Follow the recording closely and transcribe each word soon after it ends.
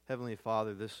Heavenly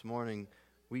Father, this morning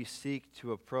we seek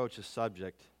to approach a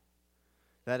subject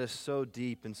that is so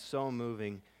deep and so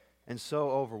moving and so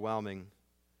overwhelming.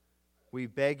 We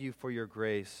beg you for your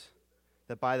grace,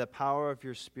 that by the power of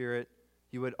your Spirit,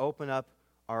 you would open up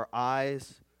our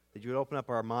eyes, that you would open up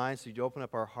our minds, that you would open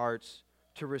up our hearts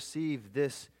to receive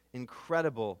this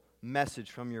incredible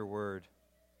message from your word.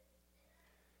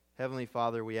 Heavenly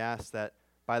Father, we ask that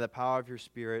by the power of your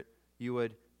Spirit, you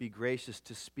would be gracious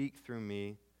to speak through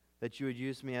me, that you would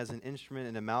use me as an instrument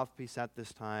and a mouthpiece at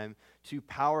this time to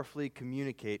powerfully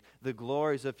communicate the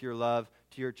glories of your love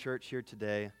to your church here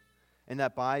today, and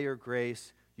that by your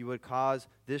grace, you would cause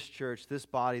this church, this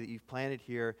body that you've planted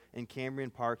here in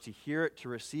Cambrian Park to hear it, to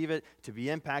receive it, to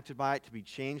be impacted by it, to be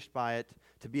changed by it,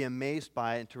 to be amazed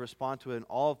by it, and to respond to it in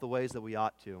all of the ways that we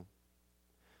ought to.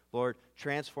 Lord,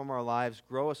 transform our lives,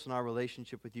 grow us in our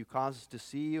relationship with you, cause us to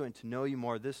see you and to know you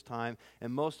more this time,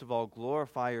 and most of all,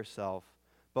 glorify yourself,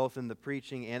 both in the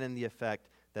preaching and in the effect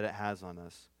that it has on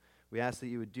us. We ask that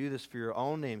you would do this for your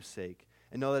own name's sake,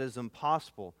 and know that it is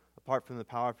impossible apart from the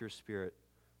power of your Spirit.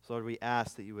 So Lord, we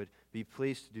ask that you would be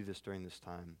pleased to do this during this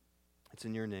time. It's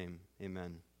in your name.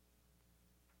 Amen.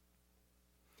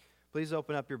 Please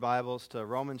open up your Bibles to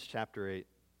Romans chapter 8.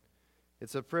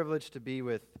 It's a privilege to be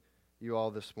with you all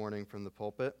this morning from the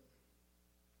pulpit.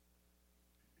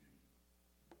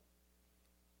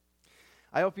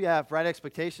 I hope you have right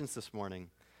expectations this morning.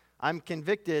 I'm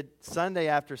convicted Sunday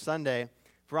after Sunday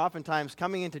for oftentimes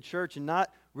coming into church and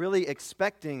not really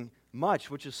expecting much,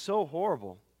 which is so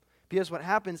horrible. Because what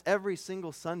happens every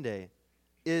single Sunday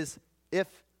is if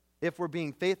we're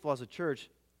being faithful as a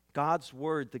church, God's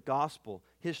word, the gospel,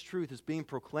 his truth is being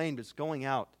proclaimed, it's going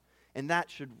out. And that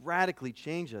should radically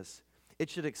change us. It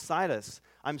should excite us.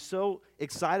 I'm so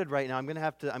excited right now. I'm going to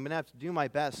have to do my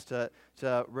best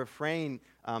to refrain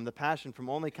the passion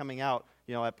from only coming out,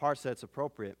 at parts that's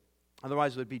appropriate.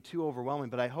 Otherwise, it would be too overwhelming.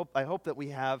 But I hope that we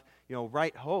have,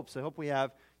 right hopes. I hope we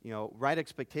have, right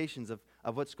expectations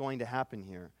of what's going to happen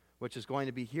here, which is going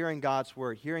to be hearing God's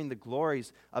word, hearing the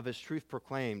glories of his truth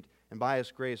proclaimed, and by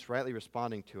his grace, rightly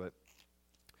responding to it.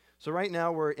 So right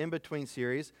now, we're in between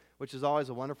series, which is always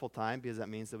a wonderful time because that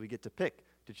means that we get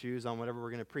to choose on whatever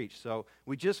we're going to preach. So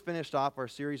we just finished off our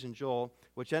series in Joel,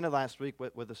 which ended last week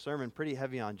with a sermon pretty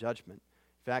heavy on judgment.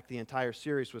 In fact, the entire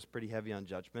series was pretty heavy on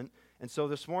judgment. And so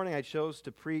this morning I chose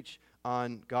to preach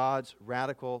on God's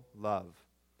radical love.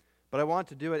 But I want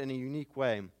to do it in a unique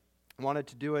way. I wanted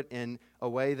to do it in a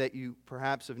way that you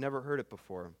perhaps have never heard it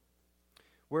before.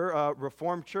 We're a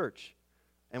Reformed church.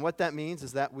 And what that means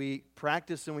is that we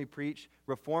practice and we preach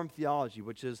Reformed theology,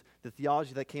 which is the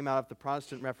theology that came out of the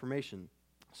Protestant Reformation.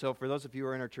 So for those of you who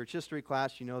are in our church history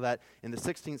class, you know that in the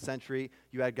 16th century,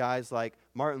 you had guys like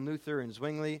Martin Luther and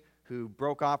Zwingli who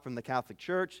broke off from the Catholic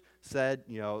Church, said,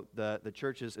 the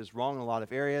church is wrong in a lot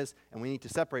of areas, and we need to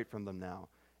separate from them now.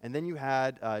 And then you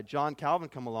had John Calvin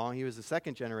come along. He was a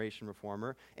second-generation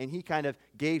reformer, and he kind of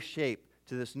gave shape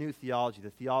to this new theology,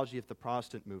 the theology of the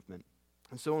Protestant movement.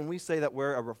 And so when we say that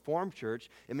we're a Reformed church,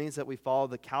 it means that we follow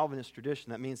the Calvinist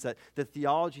tradition. That means that the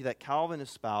theology that Calvin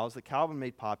espoused, that Calvin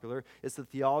made popular, is the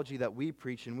theology that we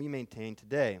preach and we maintain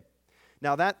today.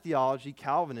 Now that theology,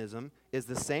 Calvinism, is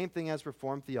the same thing as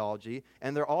Reformed theology,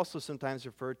 and they're also sometimes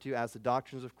referred to as the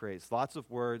doctrines of grace. Lots of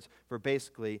words for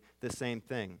basically the same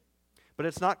thing. But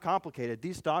it's not complicated.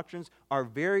 These doctrines are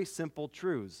very simple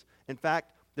truths. In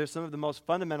fact, they're some of the most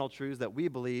fundamental truths that we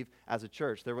believe as a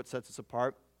church. They're what sets us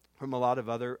apart from a lot of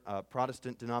other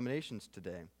Protestant denominations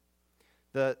today.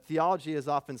 The theology is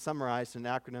often summarized in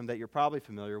an acronym that you're probably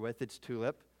familiar with. It's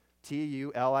TULIP,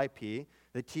 T-U-L-I-P.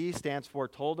 The T stands for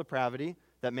total depravity,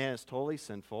 that man is totally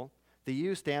sinful. The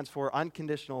U stands for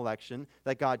unconditional election,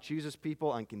 that God chooses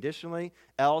people unconditionally.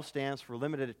 L stands for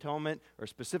limited atonement or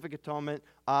specific atonement.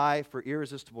 I for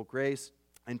irresistible grace.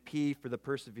 And P for the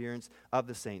perseverance of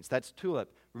the saints. That's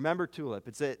TULIP. Remember TULIP.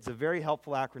 It's a very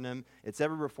helpful acronym. It's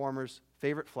every reformer's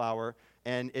favorite flower,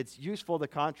 and it's useful to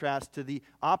contrast to the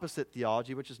opposite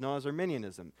theology, which is known as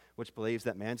Arminianism, which believes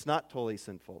that man's not totally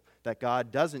sinful, that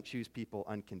God doesn't choose people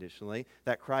unconditionally,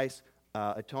 that Christ's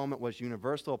atonement was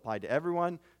universal, applied to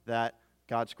everyone, that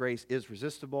God's grace is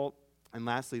resistible, and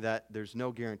lastly, that there's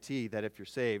no guarantee that if you're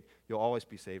saved, you'll always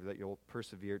be saved, that you'll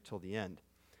persevere till the end.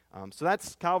 So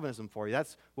that's Calvinism for you.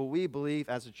 That's what we believe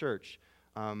as a church.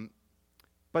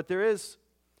 But there is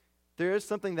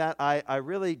something that I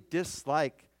really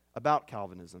dislike about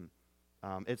Calvinism.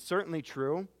 It's certainly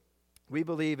true. We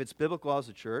believe it's biblical as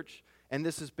a church, and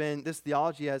this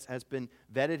theology has been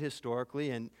vetted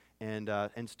historically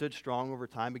and stood strong over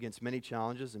time against many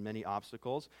challenges and many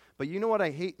obstacles. But you know what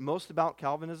I hate most about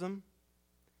Calvinism?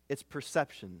 It's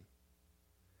perception.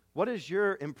 What is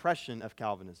your impression of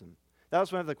Calvinism? That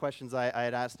was one of the questions I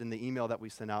had asked in the email that we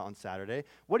sent out on Saturday.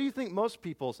 What do you think most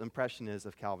people's impression is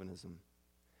of Calvinism?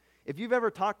 If you've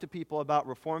ever talked to people about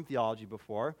Reformed theology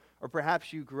before, or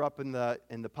perhaps you grew up in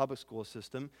the public school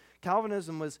system,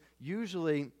 Calvinism was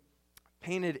usually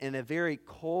painted in a very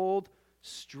cold,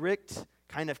 strict,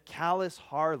 kind of callous,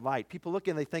 hard light. People look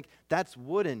and they think, that's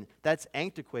wooden, that's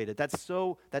antiquated, that's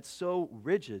so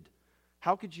rigid.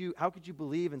 How could you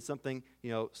believe in something,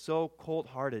 so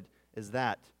cold-hearted as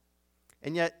that?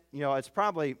 And yet, it's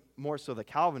probably more so the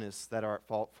Calvinists that are at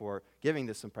fault for giving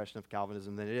this impression of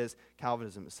Calvinism than it is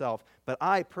Calvinism itself. But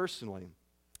I personally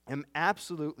am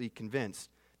absolutely convinced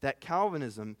that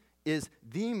Calvinism is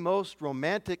the most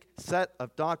romantic set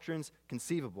of doctrines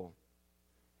conceivable.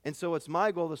 And so it's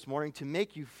my goal this morning to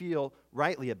make you feel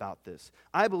rightly about this.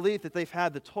 I believe that they've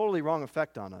had the totally wrong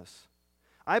effect on us.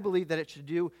 I believe that it should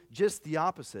do just the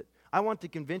opposite. I want to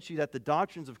convince you that the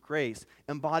doctrines of grace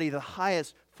embody the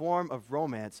highest form of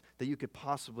romance that you could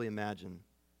possibly imagine.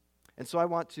 And so I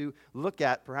want to look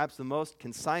at perhaps the most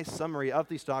concise summary of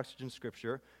these doctrines in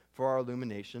Scripture for our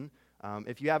illumination.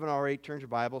 If you haven't already, turned your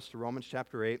Bibles to Romans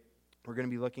chapter 8. We're going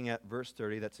to be looking at verse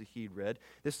 30 that Zahid read.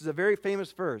 This is a very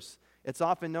famous verse. It's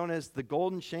often known as the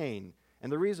golden chain.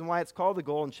 And the reason why it's called the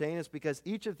golden chain is because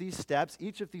each of these steps,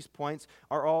 each of these points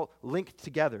are all linked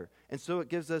together. And so it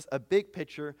gives us a big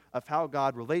picture of how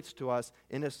God relates to us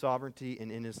in His sovereignty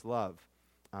and in His love.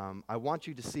 I want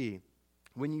you to see,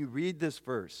 when you read this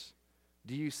verse,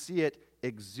 do you see it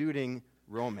exuding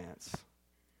romance?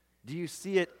 Do you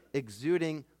see it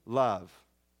exuding love?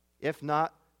 If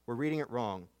not, we're reading it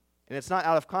wrong. And it's not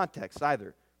out of context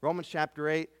either. Romans chapter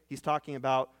 8, he's talking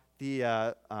about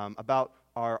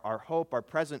our hope, our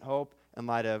present hope, in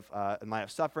light of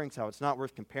sufferings, how it's not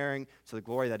worth comparing to the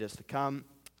glory that is to come,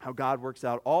 how God works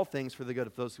out all things for the good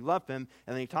of those who love Him.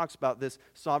 And then he talks about this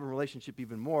sovereign relationship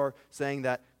even more, saying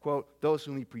that, quote, those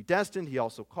whom He predestined, He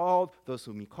also called. Those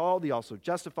whom He called, He also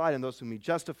justified. And those whom He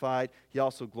justified, He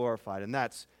also glorified. And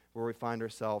that's where we find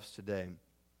ourselves today.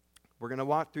 We're going to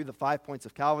walk through the 5 points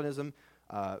of Calvinism.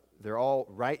 They're all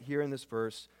right here in this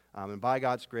verse. And by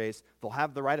God's grace, they'll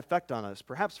have the right effect on us,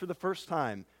 perhaps for the first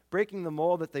time, breaking the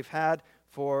mold that they've had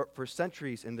for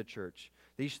centuries in the church.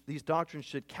 These doctrines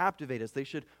should captivate us. They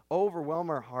should overwhelm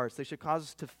our hearts. They should cause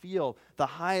us to feel the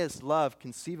highest love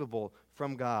conceivable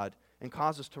from God and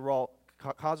cause us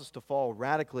to fall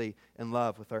radically in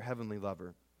love with our heavenly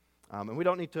lover. And we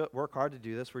don't need to work hard to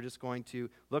do this. We're just going to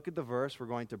look at the verse. We're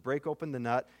going to break open the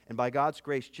nut. And by God's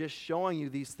grace, just showing you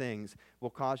these things will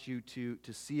cause you to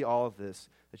see all of this,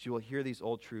 that you will hear these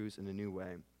old truths in a new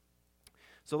way.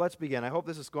 So let's begin. I hope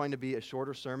this is going to be a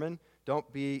shorter sermon.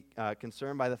 Don't be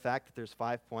concerned by the fact that there's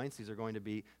 5 points. These are going to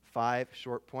be 5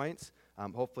 short points.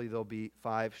 Hopefully there'll be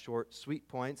 5 short, sweet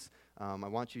points. I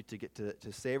want you to get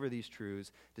to savor these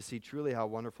truths, to see truly how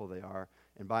wonderful they are,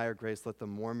 and by our grace, let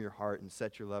them warm your heart and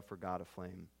set your love for God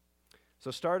aflame.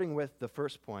 So starting with the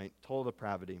first point, total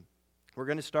depravity. We're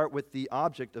going to start with the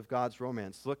object of God's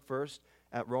romance. Look first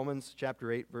at Romans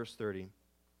chapter 8, verse 30.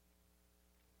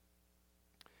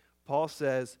 Paul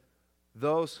says,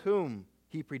 those whom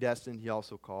He predestined, He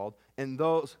also called, and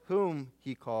those whom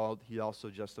He called, He also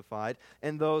justified,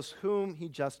 and those whom He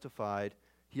justified,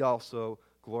 He also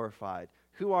glorified.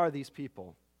 Who are these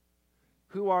people?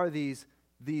 Who are these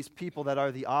people that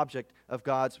are the object of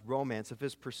God's romance, of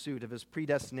His pursuit, of His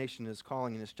predestination, His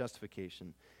calling, and His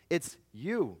justification? It's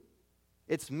you.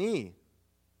 It's me.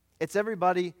 It's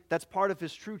everybody that's part of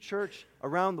His true church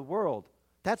around the world.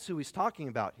 That's who He's talking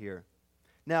about here.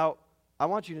 Now, I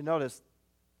want you to notice,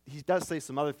 he does say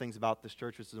some other things about this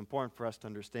church, which is important for us to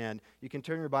understand. You can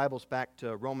turn your Bibles back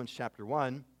to Romans chapter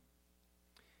 1,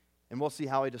 and we'll see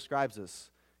how he describes this.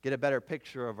 Get a better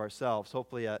picture of ourselves,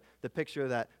 hopefully the picture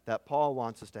that Paul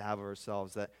wants us to have of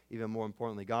ourselves, that even more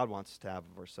importantly, God wants us to have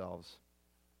of ourselves.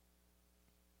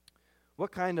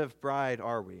 What kind of bride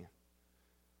are we?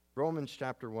 Romans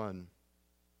chapter 1,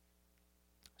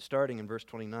 starting in verse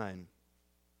 29.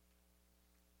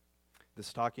 This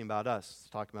is talking about us. It's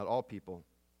talking about all people.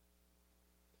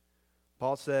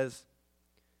 Paul says,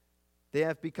 they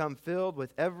have become filled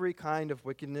with every kind of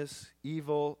wickedness,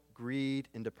 evil, greed,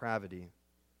 and depravity.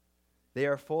 They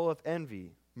are full of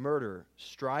envy, murder,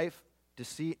 strife,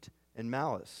 deceit, and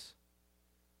malice.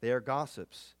 They are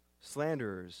gossips,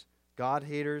 slanderers,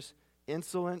 God-haters,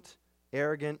 insolent,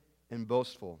 arrogant, and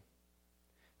boastful.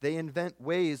 They invent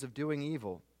ways of doing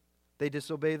evil. They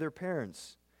disobey their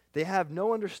parents. They have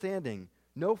no understanding,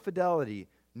 no fidelity,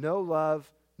 no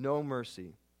love, no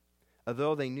mercy.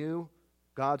 Although they knew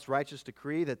God's righteous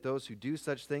decree that those who do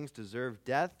such things deserve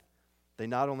death, they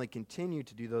not only continue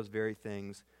to do those very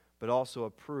things, but also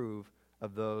approve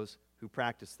of those who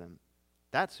practice them.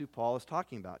 That's who Paul is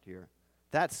talking about here.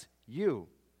 That's you.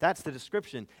 That's the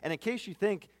description. And in case you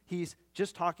think he's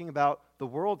just talking about the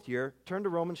world here, turn to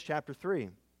Romans chapter 3.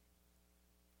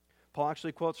 Paul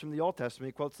actually quotes from the Old Testament.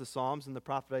 He quotes the Psalms and the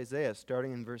prophet Isaiah,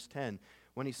 starting in verse 10,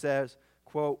 when he says,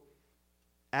 quote,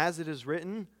 "As it is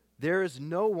written, there is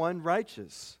no one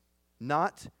righteous,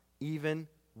 not even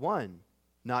one.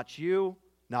 Not you,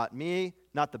 not me,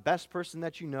 not the best person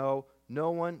that you know,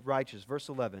 no one righteous." Verse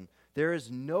 11, "There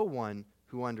is no one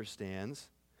who understands.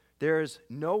 There is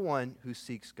no one who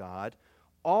seeks God.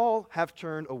 All have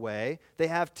turned away. They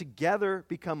have together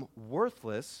become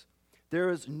worthless. There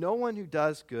is no one who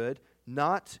does good,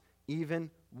 not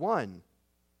even one."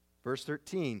 Verse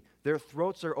 13, "Their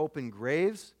throats are open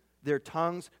graves. Their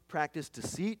tongues practice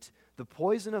deceit. The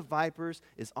poison of vipers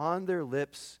is on their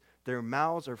lips. Their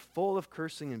mouths are full of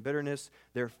cursing and bitterness.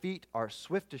 Their feet are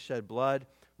swift to shed blood.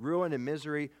 Ruin and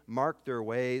misery mark their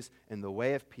ways, and the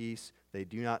way of peace they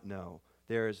do not know.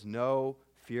 There is no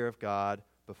fear of God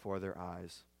before their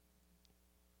eyes."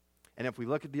 And if we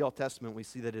look at the Old Testament, we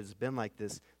see that it has been like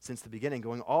this since the beginning,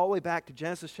 going all the way back to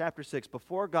Genesis chapter 6,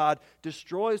 before God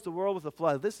destroys the world with a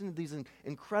flood. Listen to these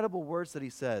incredible words that he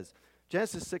says.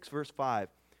 Genesis 6, verse 5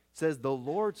 says, "The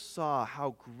Lord saw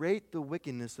how great the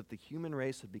wickedness of the human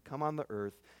race had become on the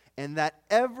earth, and that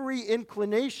every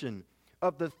inclination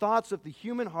of the thoughts of the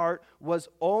human heart was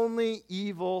only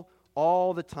evil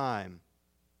all the time."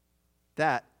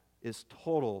 That is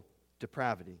total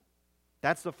depravity.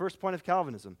 That's the first point of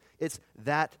Calvinism. It's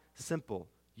that simple.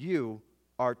 You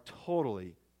are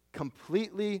totally,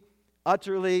 completely,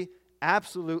 utterly,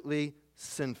 absolutely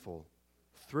sinful.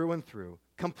 Through and through.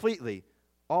 Completely.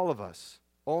 All of us.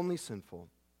 Only sinful.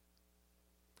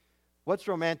 What's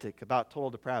romantic about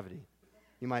total depravity?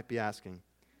 You might be asking.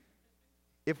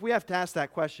 If we have to ask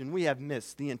that question, we have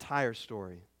missed the entire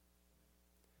story.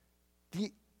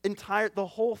 The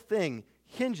whole thing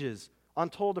hinges on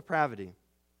total depravity.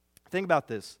 Think about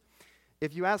this.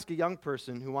 If you ask a young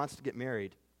person who wants to get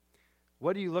married,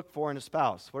 what do you look for in a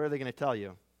spouse? What are they going to tell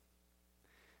you?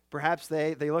 Perhaps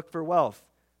they look for wealth.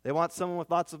 They want someone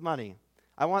with lots of money.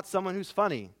 I want someone who's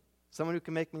funny, someone who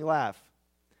can make me laugh.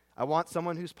 I want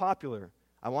someone who's popular.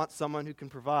 I want someone who can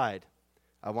provide.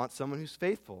 I want someone who's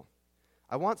faithful.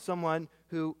 I want someone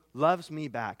who loves me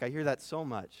back. I hear that so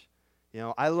much.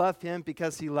 I love him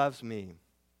because he loves me.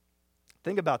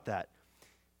 Think about that.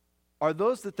 Are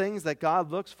those the things that God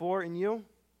looks for in you?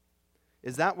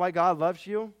 Is that why God loves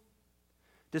you?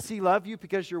 Does he love you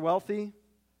because you're wealthy?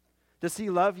 Does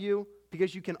he love you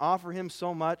because you can offer him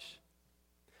so much?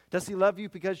 Does he love you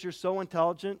because you're so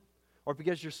intelligent, or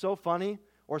because you're so funny,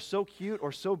 or so cute,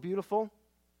 or so beautiful?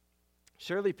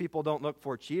 Surely people don't look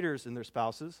for cheaters in their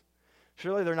spouses.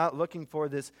 Surely they're not looking for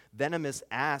this venomous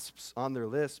asps on their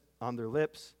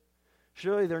lips.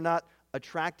 Surely they're not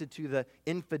attracted to the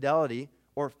infidelity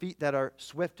or feet that are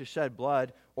swift to shed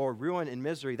blood or ruin and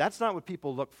misery. That's not what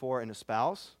people look for in a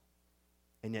spouse.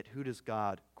 And yet, who does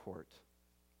God court?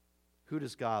 Who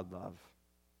does God love?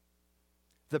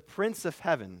 The Prince of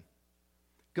Heaven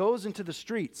goes into the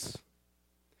streets.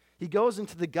 He goes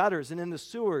into the gutters and in the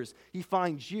sewers. He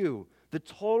finds you, the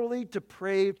totally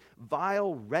depraved,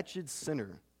 vile, wretched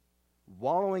sinner,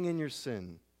 wallowing in your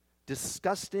sin.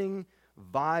 Disgusting,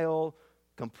 vile,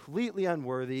 completely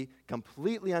unworthy,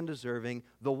 completely undeserving,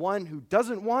 the one who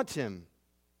doesn't want him.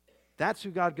 That's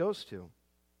who God goes to.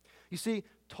 You see,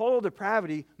 total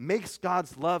depravity makes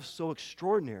God's love so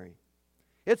extraordinary.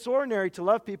 It's ordinary to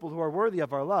love people who are worthy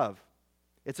of our love.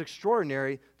 It's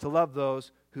extraordinary to love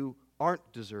those who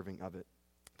aren't deserving of it.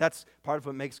 That's part of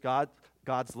what makes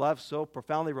God's love so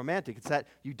profoundly romantic. It's that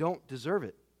you don't deserve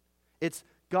it. It's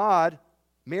God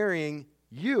marrying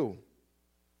you.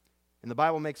 And the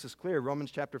Bible makes this clear.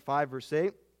 Romans chapter 5, verse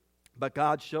 8. "But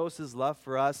God shows his love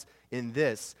for us in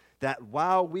this, that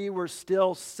while we were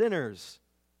still sinners,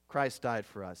 Christ died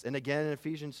for us." And again in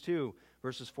Ephesians 2,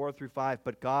 verses 4 through 5.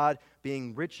 "But God,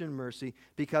 being rich in mercy,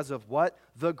 because of" what?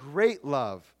 "The great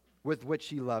love with which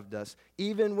he loved us,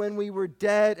 even when we were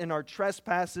dead in our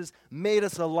trespasses, made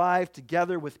us alive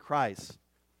together with Christ."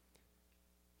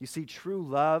 You see, true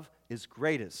love is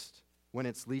greatest when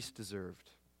it's least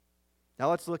deserved. Now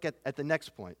let's look at the next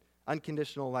point,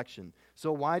 unconditional election.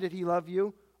 So why did he love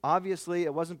you? Obviously,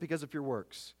 it wasn't because of your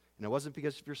works, and it wasn't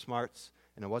because of your smarts,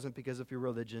 and it wasn't because of your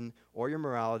religion, or your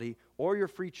morality, or your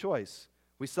free choice.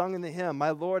 We sung in the hymn,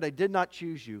 "My Lord, I did not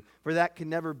choose you, for that can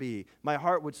never be. My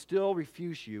heart would still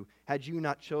refuse you had you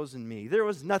not chosen me." There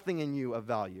was nothing in you of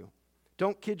value.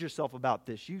 Don't kid yourself about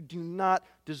this. You do not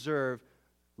deserve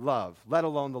love, let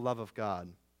alone the love of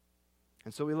God.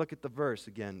 And so we look at the verse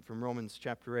again from Romans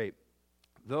chapter 8.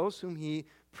 Those whom he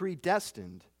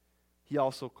predestined, he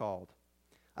also called.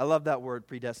 I love that word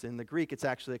predestined. In the Greek, it's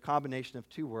actually a combination of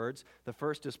two words. The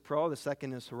first is pro, the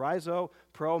second is horizo.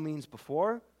 Pro means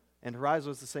before, and horizo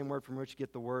is the same word from which you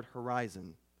get the word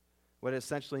horizon. What it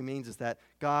essentially means is that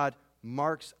God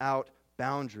marks out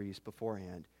boundaries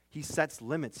beforehand. He sets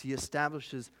limits. He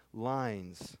establishes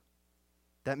lines.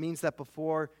 That means that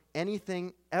before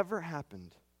anything ever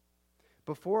happened,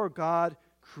 before God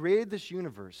created this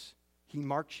universe, he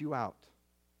marks you out.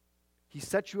 He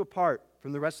set you apart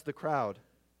from the rest of the crowd.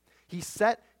 He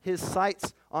set his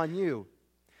sights on you.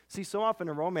 See, so often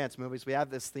in romance movies, we have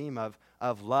this theme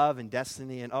of love and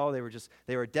destiny, and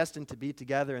they were destined to be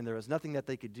together, and there was nothing that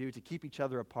they could do to keep each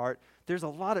other apart. There's a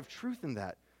lot of truth in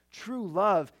that. True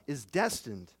love is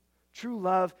destined. True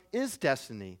love is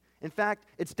destiny. In fact,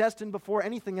 it's destined before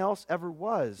anything else ever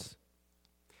was.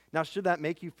 Now, should that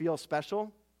make you feel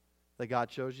special that God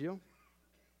chose you?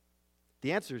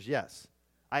 The answer is yes.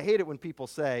 I hate it when people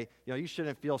say, you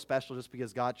shouldn't feel special just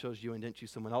because God chose you and didn't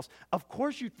choose someone else. Of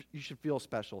course you should feel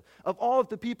special. Of all of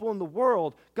the people in the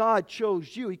world, God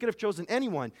chose you. He could have chosen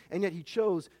anyone, and yet he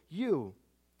chose you.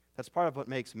 That's part of what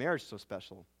makes marriage so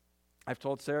special. I've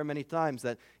told Sarah many times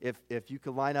that if you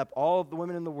could line up all of the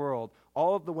women in the world,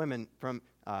 all of the women from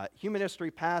human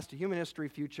history past to human history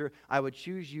future, I would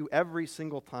choose you every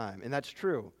single time. And that's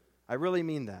true. I really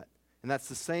mean that. And that's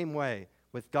the same way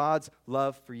with God's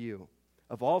love for you.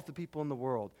 Of all of the people in the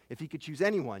world, if he could choose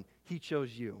anyone, he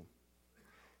chose you.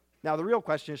 Now, the real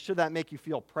question is, should that make you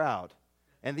feel proud?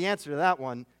 And the answer to that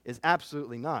one is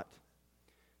absolutely not.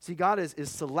 See, God is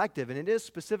selective, and it is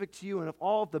specific to you. And of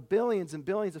all the billions and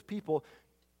billions of people,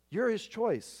 you're his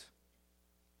choice.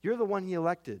 You're the one he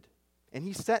elected. And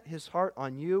he set his heart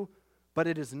on you, but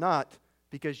it is not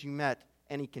because you met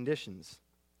any conditions.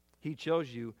 He chose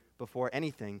you before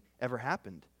anything ever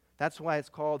happened. That's why it's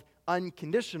called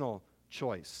unconditional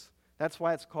choice. That's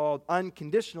why it's called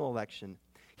unconditional election.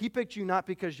 He picked you not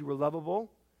because you were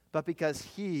lovable, but because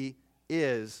he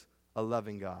is a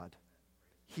loving God.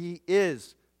 He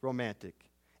is romantic.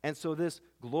 And so this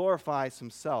glorifies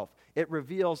himself. It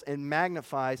reveals and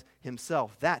magnifies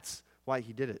himself. That's why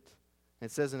he did it. And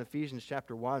it says in Ephesians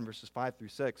chapter 1, verses 5 through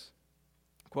 6,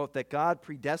 quote, that God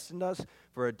predestined us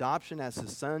for adoption as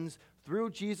his sons through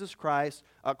Jesus Christ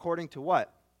according to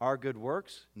what? Our good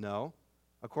works? No.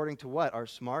 According to what? Our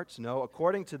smarts? No.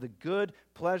 According to the good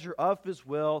pleasure of his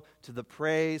will, to the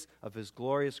praise of his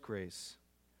glorious grace.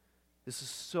 This is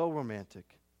so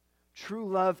romantic. True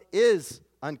love is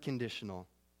unconditional.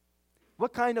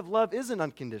 What kind of love isn't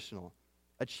unconditional?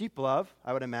 A cheap love,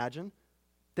 I would imagine.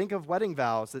 Think of wedding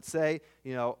vows that say,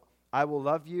 I will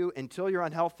love you until you're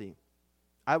unhealthy.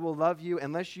 I will love you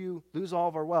unless you lose all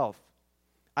of our wealth.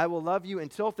 I will love you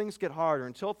until things get hard or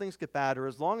until things get bad or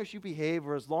as long as you behave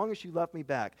or as long as you love me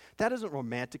back. That isn't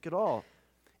romantic at all.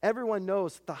 Everyone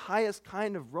knows that the highest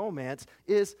kind of romance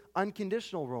is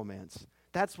unconditional romance.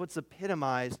 That's what's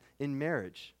epitomized in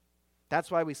marriage.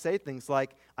 That's why we say things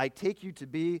like, I take you to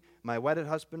be my wedded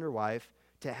husband or wife,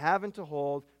 to have and to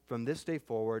hold from this day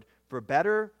forward, for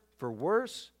better, for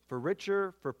worse, for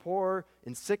richer, for poorer,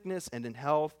 in sickness and in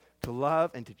health, to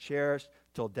love and to cherish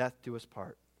till death do us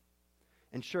part.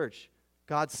 And church,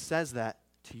 God says that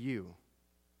to you.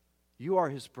 You are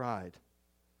his bride.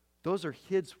 Those are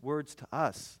his words to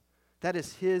us. That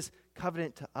is his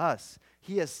covenant to us.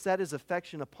 He has set his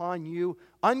affection upon you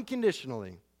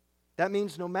unconditionally. That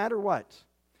means no matter what,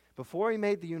 before he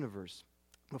made the universe,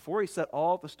 before he set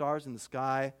all the stars in the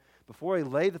sky, before he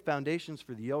laid the foundations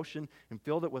for the ocean and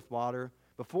filled it with water,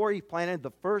 before he planted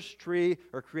the first tree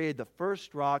or created the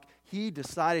first rock, he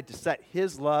decided to set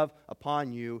his love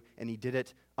upon you, and he did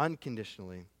it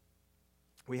unconditionally.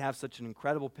 We have such an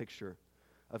incredible picture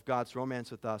of God's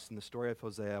romance with us in the story of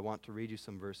Hosea. I want to read you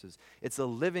some verses. It's a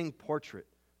living portrait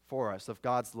for us of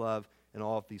God's love in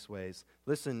all of these ways.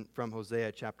 Listen from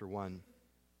Hosea chapter 1,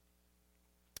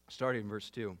 starting in verse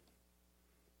 2.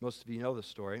 Most of you know this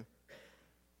story.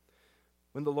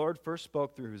 When the Lord first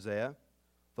spoke through Hosea,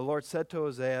 the Lord said to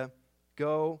Hosea,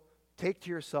 Go, take to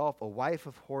yourself a wife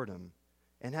of whoredom,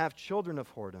 and have children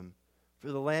of whoredom, for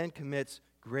the land commits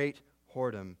great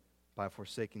whoredom by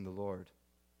forsaking the Lord.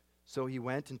 So he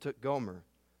went and took Gomer,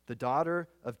 the daughter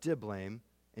of Diblaim,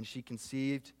 and she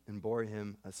conceived and bore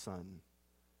him a son.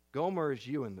 Gomer is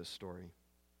you in this story.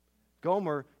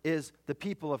 Gomer is the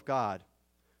people of God.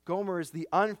 Gomer is the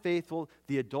unfaithful,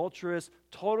 the adulterous,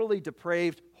 totally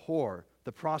depraved whore,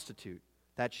 the prostitute.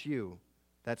 That's you.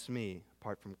 That's me,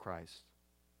 apart from Christ.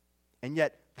 And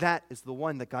yet, that is the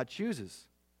one that God chooses.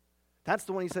 That's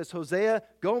the one he says, Hosea,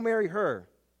 go marry her.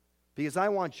 because I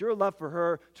want your love for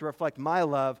her to reflect my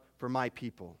love for my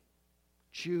people.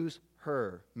 Choose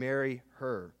her. Marry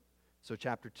her. So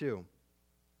chapter 2.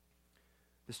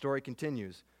 The story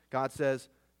continues. God says,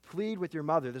 plead with your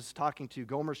mother. This is talking to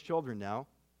Gomer's children now.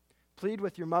 Plead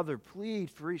with your mother. Plead,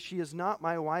 for she is not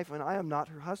my wife, and I am not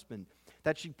her husband.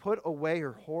 That she put away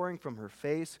her whoring from her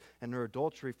face and her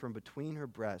adultery from between her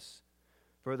breasts.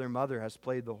 For their mother has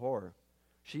played the whore.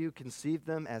 She who conceived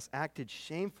them has acted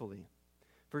shamefully.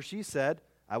 For she said,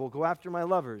 I will go after my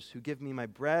lovers who give me my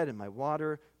bread and my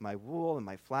water, my wool and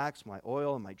my flax, my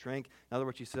oil and my drink. In other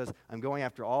words, she says, I'm going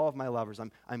after all of my lovers.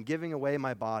 I'm giving away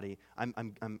my body.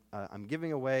 I'm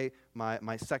giving away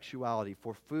my sexuality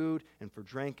for food and for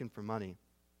drink and for money.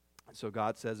 And so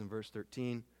God says in verse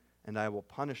 13, and I will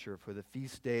punish her for the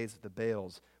feast days of the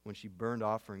Baals when she burned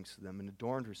offerings to them and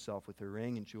adorned herself with her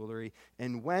ring and jewelry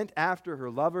and went after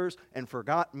her lovers and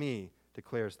forgot me,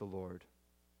 declares the Lord.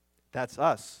 That's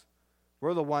us.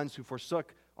 We're the ones who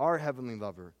forsook our heavenly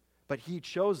lover, but he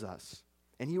chose us,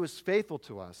 and he was faithful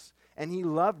to us, and he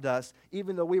loved us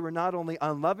even though we were not only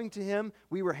unloving to him,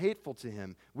 we were hateful to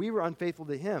him. We were unfaithful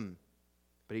to him,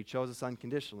 but he chose us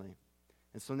unconditionally.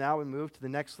 And so now we move to the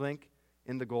next link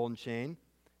in the golden chain.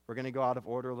 We're going to go out of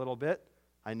order a little bit.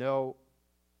 I know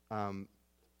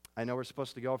we're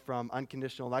supposed to go from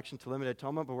unconditional election to limited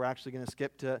atonement, but we're actually going to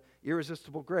skip to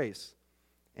irresistible grace.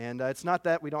 And it's not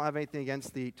that we don't have anything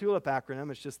against the TULIP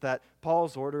acronym. It's just that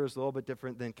Paul's order is a little bit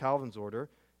different than Calvin's order,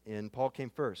 and Paul came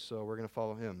first, so we're going to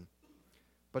follow him.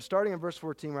 But starting in verse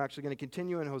 14, we're actually going to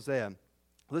continue in Hosea.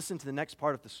 Listen to the next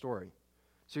part of the story.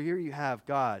 So here you have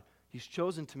God. He's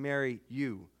chosen to marry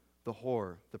you, the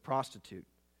whore, the prostitute.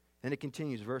 Then it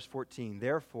continues, verse 14.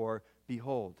 Therefore,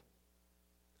 behold,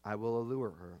 I will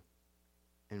allure her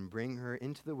and bring her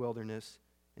into the wilderness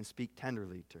and speak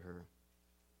tenderly to her.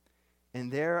 And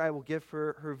there I will give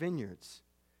her her vineyards,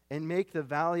 and make the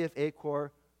valley of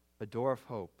Achor a door of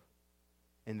hope.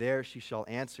 And there she shall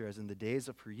answer as in the days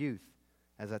of her youth,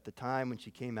 as at the time when she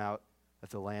came out of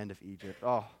the land of Egypt.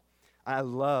 Oh, I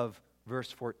love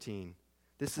verse 14.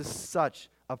 This is such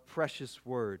a precious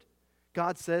word.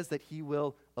 God says that he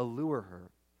will allure her.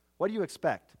 What do you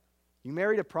expect? You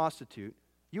married a prostitute.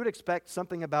 You would expect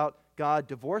something about God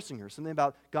divorcing her, something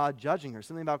about God judging her,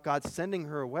 something about God sending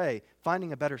her away,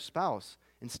 finding a better spouse.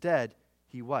 Instead,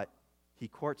 he what? He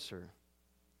courts her.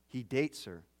 He dates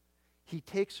her. He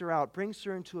takes her out, brings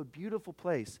her into a beautiful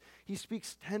place. He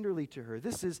speaks tenderly to her.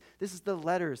 This is the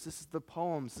letters, this is the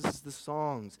poems, this is the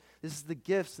songs, this is the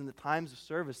gifts and the times of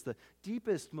service, the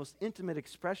deepest, most intimate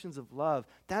expressions of love.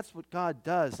 That's what God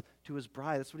does to his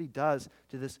bride. That's what he does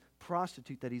to this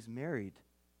prostitute that he's married.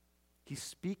 He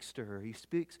speaks to her. He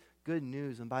speaks good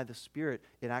news, and by the Spirit,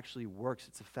 it actually works.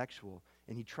 It's effectual,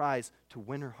 and he tries to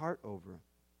win her heart over.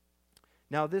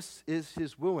 Now, this is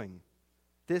his wooing.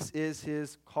 This is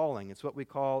his calling. It's what we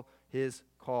call his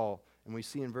call. And we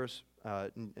see in verse,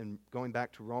 and going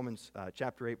back to Romans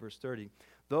chapter 8, verse 30,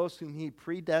 those whom he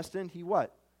predestined, he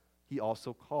what? He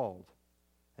also called.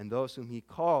 And those whom he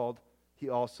called, he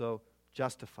also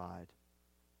justified.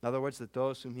 In other words, that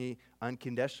those whom he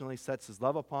unconditionally sets his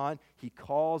love upon, he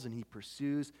calls and he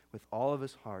pursues with all of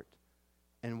his heart.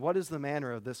 And what is the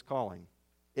manner of this calling?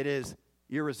 It is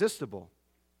irresistible.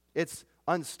 It's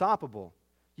unstoppable.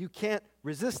 You can't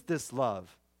resist this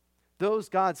love. Those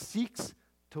God seeks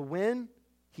to win,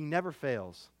 he never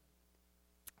fails.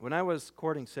 When I was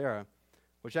courting Sarah,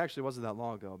 which actually wasn't that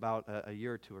long ago, about a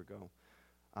year or two ago,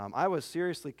 I was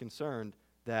seriously concerned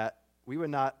that we would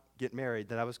not get married,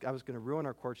 that I was going to ruin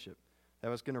our courtship, that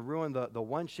I was going to ruin the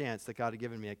one chance that God had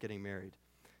given me at getting married.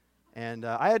 And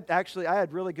I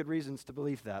had really good reasons to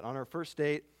believe that. On our first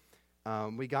date,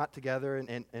 we got together,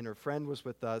 and her friend was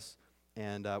with us,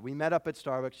 and we met up at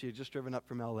Starbucks. She had just driven up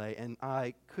from L.A., and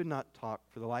I could not talk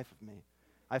for the life of me.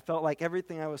 I felt like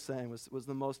everything I was saying was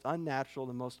the most unnatural,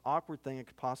 the most awkward thing I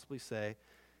could possibly say.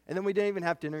 And then we didn't even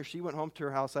have dinner. She went home to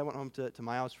her house. I went home to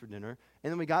my house for dinner.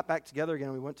 And then we got back together again,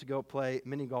 and we went to go play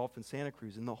mini golf in Santa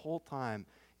Cruz. And the whole time,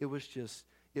 I was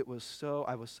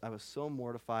so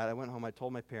mortified. I went home. I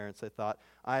told my parents. I thought,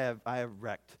 I have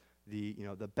wrecked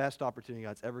the best opportunity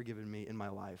God's ever given me in my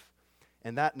life.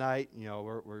 And that night,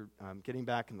 we're getting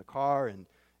back in the car, and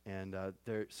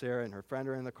Sarah and her friend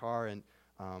are in the car, and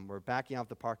we're backing out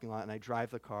the parking lot, and I drive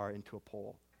the car into a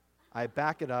pole. I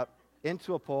back it up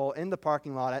into a pole in the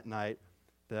parking lot at night.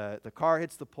 The car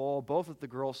hits the pole. Both of the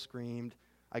girls screamed.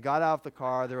 I got out of the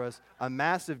car. There was a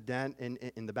massive dent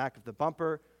in the back of the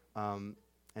bumper. And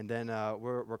then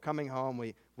we're coming home.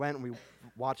 We went and we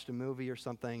watched a movie or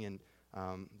something, and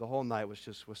the whole night was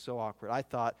so awkward. I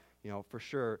thought, for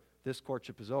sure, this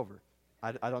courtship is over.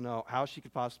 I don't know how she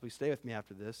could possibly stay with me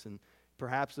after this. And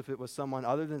perhaps if it was someone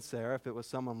other than Sarah, if it was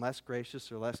someone less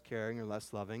gracious or less caring or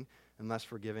less loving and less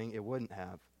forgiving, it wouldn't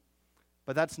have.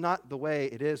 But that's not the way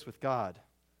it is with God.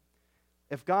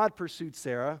 If God pursued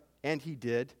Sarah, and he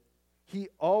did, he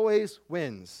always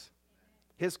wins.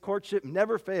 His courtship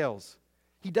never fails.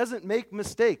 He doesn't make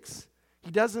mistakes.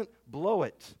 He doesn't blow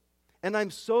it. And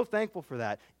I'm so thankful for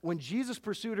that. When Jesus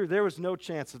pursued her, there was no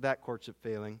chance of that courtship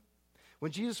failing.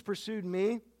 When Jesus pursued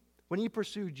me, when he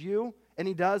pursued you, and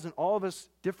he does in all of us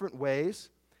different ways,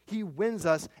 he wins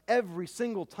us every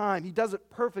single time. He does it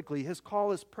perfectly. His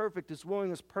call is perfect. His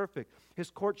wooing is perfect.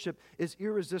 His courtship is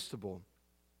irresistible.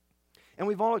 And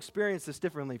we've all experienced this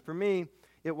differently. For me,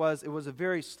 it was a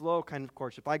very slow kind of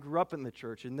courtship. I grew up in the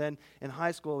church, and then in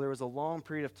high school there was a long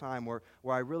period of time where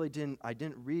I really didn't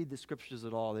read the scriptures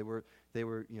at all. They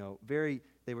were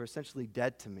essentially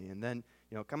dead to me. And then,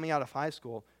 coming out of high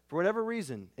school, for whatever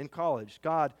reason, in college,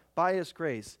 God, by his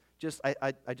grace,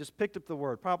 I just picked up the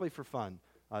word, probably for fun,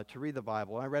 to read the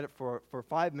Bible. And I read it for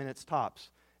 5 minutes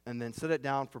tops, and then set it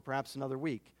down for perhaps another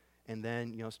week. And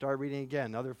then, start reading again,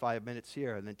 another 5 minutes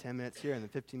here, and then 10 minutes here, and then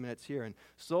 15 minutes here. And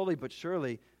slowly but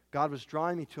surely, God was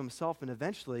drawing me to himself, and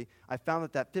eventually, I found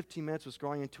that 15 minutes was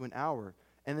growing into an hour.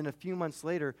 And then a few months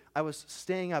later, I was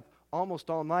staying up almost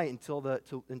all night until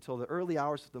the early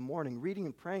hours of the morning, reading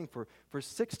and praying for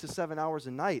 6 to 7 hours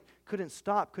a night. Couldn't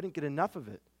stop, couldn't get enough of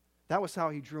it. That was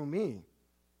how he drew me.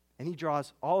 And he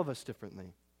draws all of us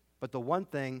differently. But the one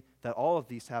thing that all of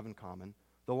these have in common,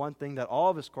 the one thing that all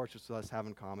of his courtships with us have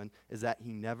in common, is that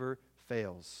he never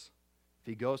fails. If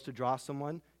he goes to draw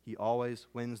someone, he always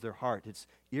wins their heart. It's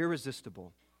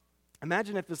irresistible.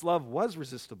 Imagine if this love was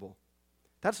resistible.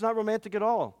 That's not romantic at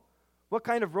all. What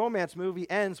kind of romance movie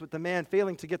ends with the man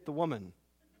failing to get the woman?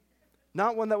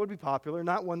 Not one that would be popular,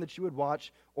 not one that you would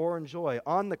watch or enjoy.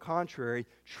 On the contrary,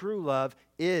 true love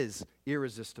is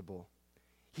irresistible.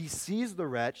 He sees the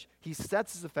wretch, he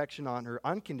sets his affection on her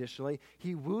unconditionally,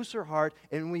 he woos her heart,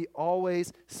 and we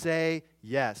always say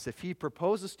yes. If he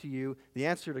proposes to you, the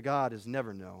answer to God is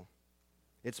never no.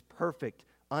 It's perfect,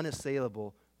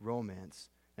 unassailable romance.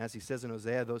 And as he says in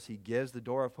Hosea, those he gives the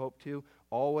door of hope to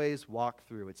always walk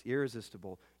through. It's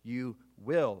irresistible. You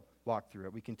will walk through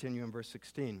it. We continue in verse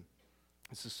 16.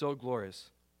 This is so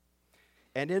glorious.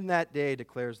 And in that day,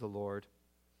 declares the Lord,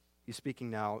 he's speaking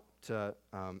now to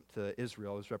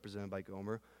Israel, as represented by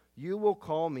Gomer, you will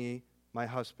call me my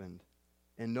husband,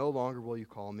 and no longer will you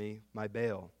call me my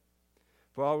Baal.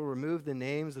 For I will remove the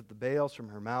names of the Baals from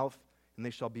her mouth, and they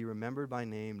shall be remembered by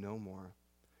name no more.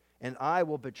 And I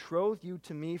will betroth you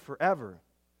to me forever.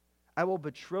 I will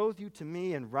betroth you to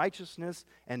me in righteousness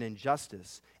and in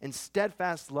justice, in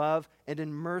steadfast love and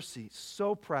in mercy,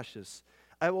 so precious.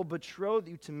 I will betroth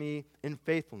you to me in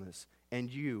faithfulness, and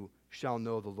you shall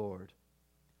know the Lord.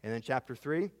 And in chapter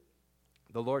 3,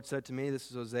 the Lord said to me, this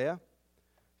is Hosea,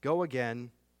 go again,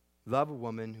 love a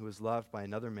woman who is loved by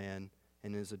another man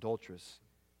and is adulterous,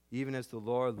 even as the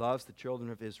Lord loves the children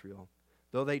of Israel,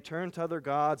 though they turn to other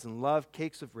gods and love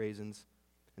cakes of raisins.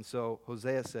 And so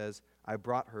Hosea says, I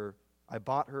bought her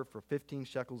for 15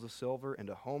 shekels of silver and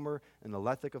a homer and a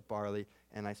lethech of barley,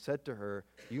 and I said to her,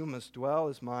 you must dwell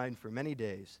as mine for many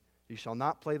days. You shall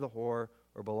not play the whore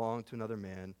or belong to another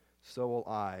man, so will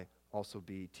I also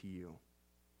be to you.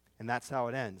 And that's how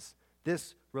it ends.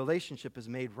 This relationship is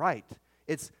made right.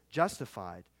 It's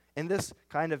justified. And this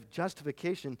kind of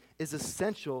justification is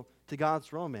essential to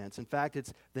God's romance. In fact,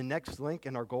 it's the next link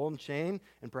in our golden chain,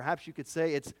 and perhaps you could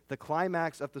say it's the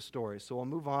climax of the story. So we'll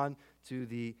move on to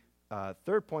the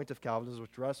third point of Calvinism,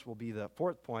 which for us will be the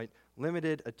fourth point,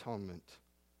 limited atonement.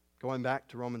 Going back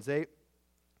to Romans 8,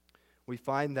 we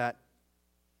find that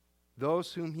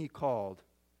those whom he called,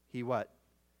 he what?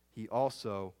 He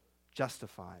also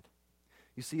justified.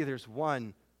 You see, there's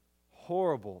one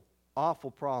horrible,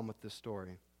 awful problem with this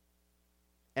story.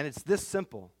 And it's this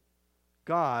simple.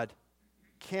 God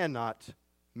cannot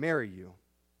marry you.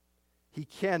 He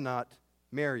cannot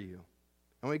marry you.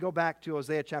 And when we go back to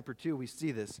Hosea chapter 2, we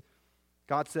see this.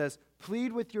 God says,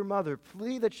 plead with your mother,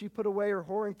 plead that she put away her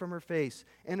whoring from her face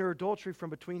and her adultery from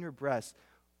between her breasts.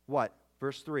 What?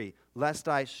 Verse 3, lest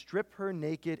I strip her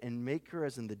naked and make her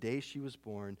as in the day she was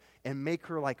born, and make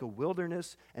her like a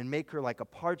wilderness, and make her like a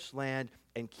parched land,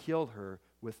 and kill her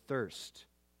with thirst.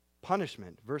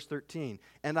 Punishment, verse 13,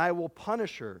 and I will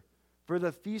punish her for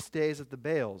the feast days of the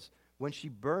Baals, when she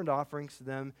burned offerings to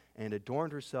them, and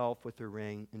adorned herself with her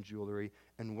ring and jewelry,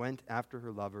 and went after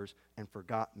her lovers, and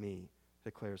forgot me,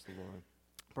 declares the Lord.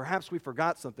 Perhaps we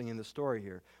forgot something in the story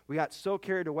here. We got so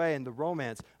carried away in the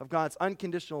romance of God's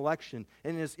unconditional election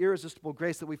and his irresistible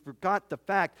grace that we forgot the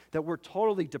fact that we're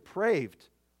totally depraved.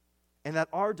 and that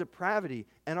our depravity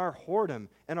and our whoredom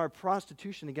and our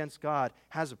prostitution against God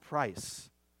has a price.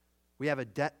 We have a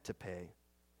debt to pay,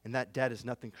 and that debt is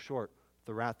nothing short of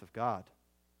the wrath of God.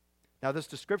 Now, this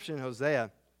description in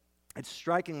Hosea, it's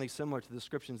strikingly similar to the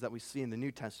descriptions that we see in the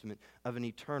New Testament of an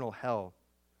eternal hell.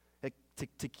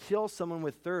 To kill someone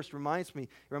with thirst reminds me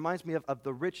of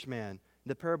the rich man in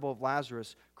the parable of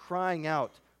Lazarus crying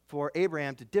out for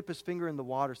Abraham to dip his finger in the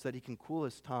water so that he can cool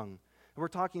his tongue. And we're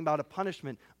talking about a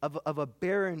punishment of a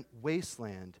barren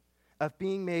wasteland, of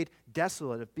being made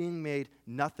desolate, of being made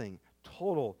nothing,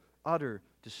 total, utter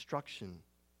destruction.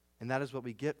 And that is what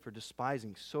we get for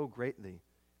despising so greatly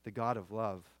the God of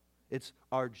love. It's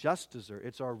our just desert,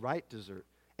 it's our right desert,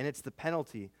 and it's the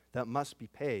penalty that must be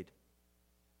paid.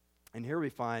 And here we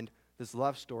find this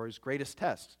love story's greatest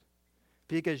test.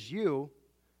 Because you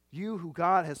who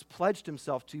God has pledged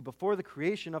himself to before the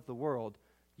creation of the world,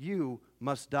 you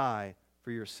must die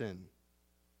for your sin.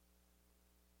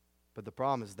 But the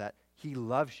problem is that he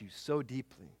loves you so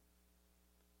deeply.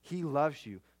 He loves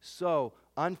you so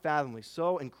unfathomably,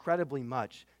 so incredibly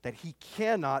much that he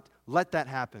cannot let that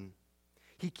happen.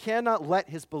 He cannot let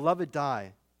his beloved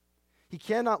die. He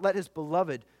cannot let his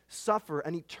beloved suffer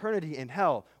an eternity in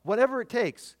hell. Whatever it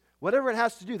takes, whatever it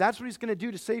has to do, that's what he's going to do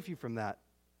to save you from that.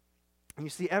 And you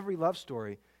see, every love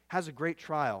story has a great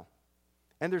trial.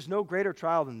 And there's no greater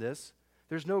trial than this.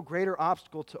 There's no greater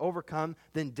obstacle to overcome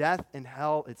than death and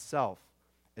hell itself.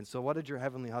 And so what did your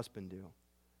heavenly husband do?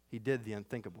 He did the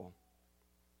unthinkable.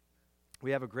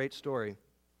 We have a great story,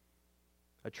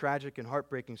 a tragic and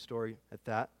heartbreaking story at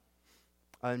that.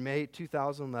 In May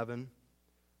 2011,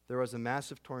 there was a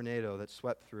massive tornado that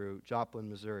swept through Joplin,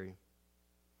 Missouri.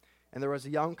 And there was a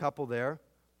young couple there,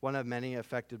 one of many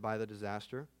affected by the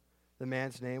disaster. The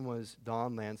man's name was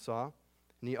Don Landsaw,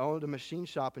 and he owned a machine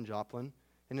shop in Joplin,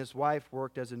 and his wife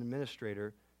worked as an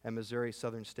administrator at Missouri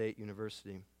Southern State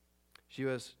University. She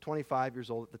was 25 years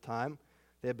old at the time.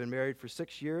 They had been married for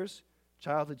 6 years,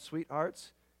 childhood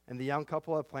sweethearts, and the young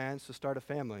couple had plans to start a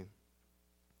family.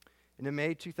 And in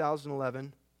May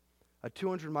 2011, a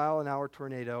 200-mile-an-hour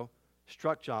tornado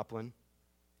struck Joplin,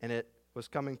 and it was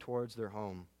coming towards their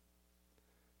home.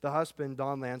 The husband,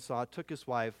 Don Landsaw, took his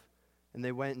wife, and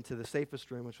they went into the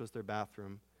safest room, which was their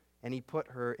bathroom, and he put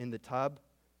her in the tub,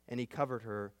 and he covered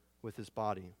her with his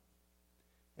body.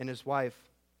 And his wife,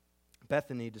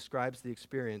 Bethany, describes the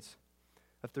experience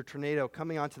of the tornado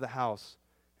coming onto the house,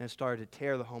 and it started to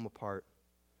tear the home apart.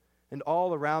 And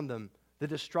all around them, the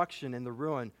destruction and the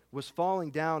ruin was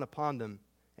falling down upon them,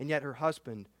 and yet her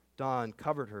husband, Don,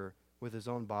 covered her with his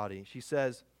own body. She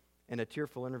says in a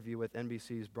tearful interview with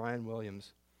NBC's Brian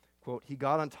Williams, quote, "He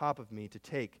got on top of me to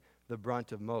take the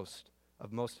brunt of most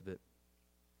of it."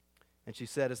 And she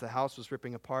said as the house was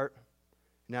ripping apart,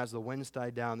 and as the winds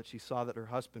died down, that she saw that her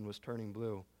husband was turning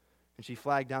blue. And she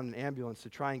flagged down an ambulance to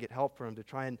try and get help for him, to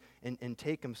try and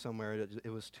take him somewhere. It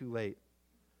was too late.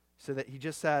 So that he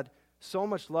just had so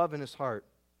much love in his heart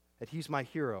that he's my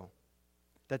hero,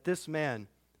 that this man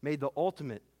made the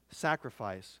ultimate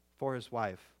sacrifice for his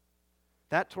wife.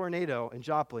 That tornado in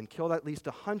Joplin killed at least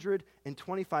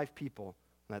 125 people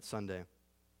on that Sunday,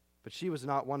 but she was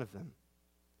not one of them.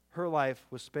 Her life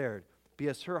was spared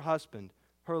because her husband,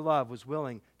 her love, was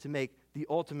willing to make the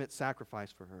ultimate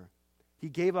sacrifice for her. He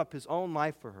gave up his own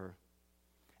life for her.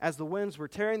 As the winds were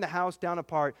tearing the house down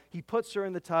apart, he puts her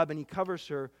in the tub and he covers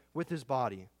her with his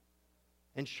body.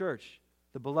 And church,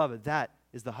 the beloved, that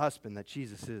is the husband that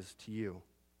Jesus is to you.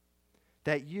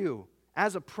 That you,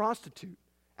 as a prostitute,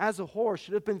 as a whore,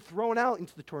 should have been thrown out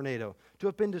into the tornado, to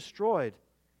have been destroyed.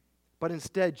 But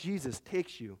instead, Jesus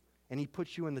takes you and he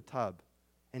puts you in the tub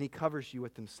and he covers you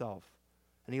with himself.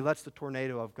 And he lets the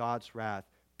tornado of God's wrath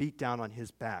beat down on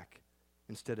his back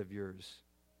instead of yours.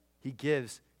 He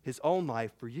gives his own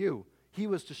life for you. He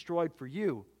was destroyed for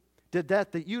you. The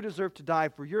death that you deserve to die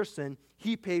for your sin,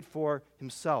 he paid for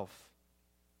himself.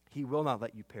 He will not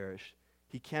let you perish.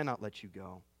 He cannot let you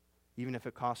go, even if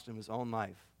it cost him his own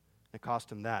life. It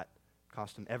cost him that. It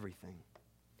cost him everything.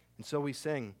 And so we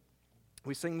sing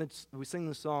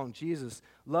the song, Jesus,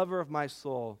 lover of my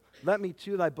soul, let me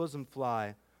to thy bosom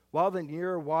fly, while the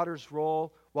nearer waters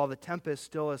roll, while the tempest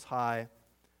still is high.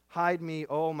 Hide me,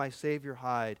 O my Savior,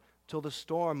 hide, till the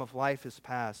storm of life is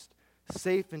past.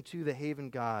 Safe into the haven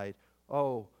guide,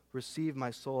 oh, receive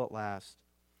my soul at last.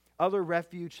 Other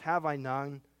refuge have I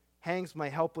none, hangs my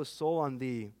helpless soul on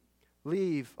thee.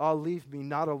 Leave me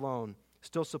not alone,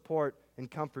 still support and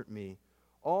comfort me.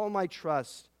 All my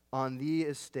trust on thee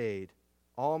is stayed,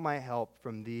 all my help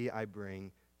from thee I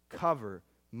bring. Cover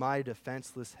my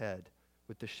defenseless head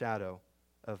with the shadow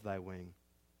of thy wing.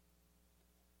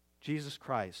 Jesus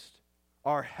Christ,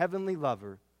 our heavenly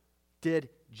lover, did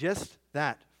just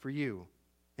that for you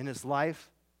in his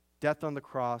life, death on the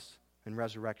cross, and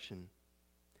resurrection.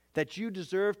 That you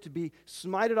deserve to be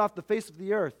smited off the face of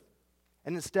the earth,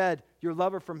 and instead, your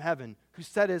lover from heaven, who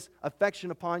set his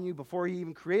affection upon you before he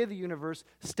even created the universe,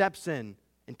 steps in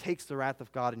and takes the wrath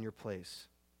of God in your place.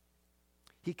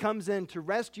 He comes in to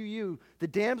rescue you, the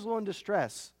damsel in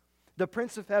distress, the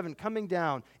Prince of Heaven coming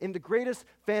down in the greatest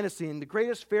fantasy, in the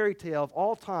greatest fairy tale of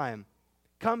all time,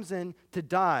 comes in to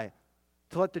die,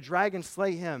 to let the dragon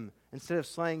slay him instead of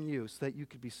slaying you so that you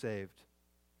could be saved.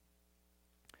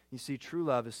 You see, true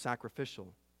love is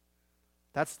sacrificial.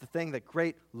 That's the thing that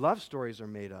great love stories are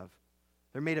made of.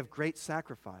 They're made of great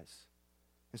sacrifice.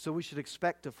 And so we should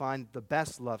expect to find the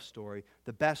best love story,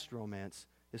 the best romance,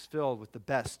 is filled with the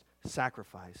best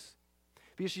sacrifice.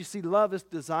 Because you see, love is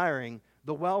desiring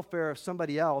the welfare of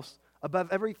somebody else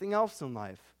above everything else in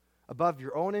life, above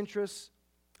your own interests,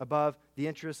 above the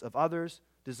interests of others,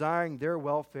 desiring their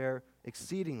welfare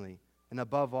exceedingly, and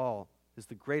above all, is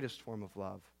the greatest form of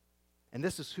love. And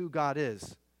this is who God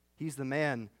is. He's the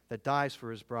man that dies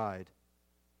for his bride.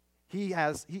 He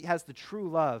has the true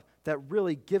love that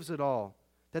really gives it all,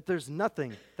 that there's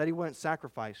nothing that he wouldn't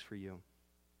sacrifice for you.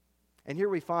 And here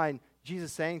we find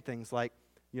Jesus saying things like,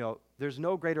 there's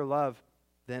no greater love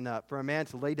than for a man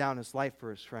to lay down his life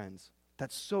for his friends.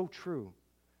 That's so true.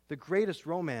 The greatest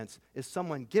romance is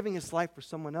someone giving his life for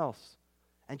someone else.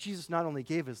 And Jesus not only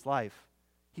gave his life,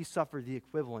 he suffered the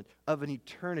equivalent of an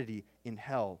eternity in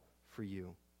hell for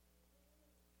you.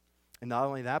 And not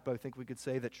only that, but I think we could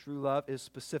say that true love is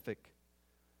specific.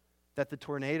 That the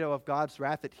tornado of God's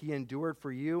wrath that he endured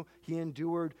for you, he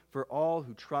endured for all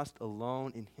who trust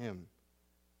alone in him.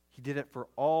 He did it for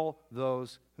all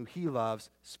those who he loves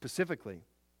specifically.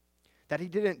 That he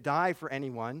didn't die for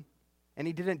anyone, and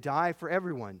he didn't die for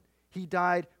everyone. He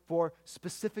died for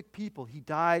specific people. He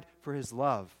died for his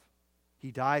love.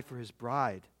 He died for his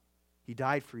bride. He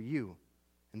died for you.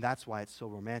 And that's why it's so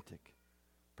romantic.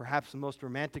 Perhaps the most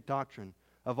romantic doctrine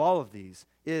of all of these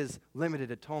is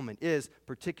limited atonement, is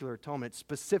particular atonement. It's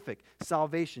specific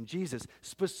salvation. Jesus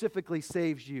specifically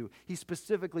saves you. He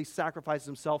specifically sacrifices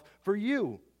himself for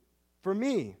you, for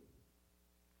me.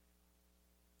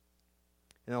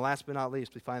 And then last but not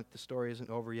least, we find that the story isn't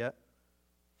over yet.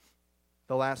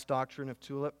 The last doctrine of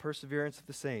TULIP, perseverance of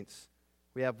the saints.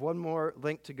 We have one more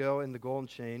link to go in the golden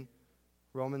chain,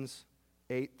 Romans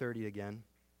 8:30 again.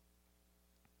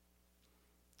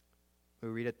 We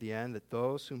read at the end that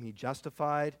those whom he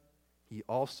justified, he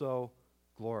also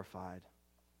glorified.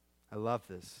 I love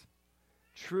this.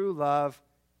 True love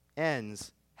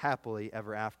ends happily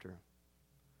ever after.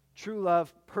 True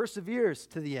love perseveres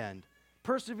to the end,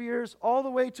 perseveres all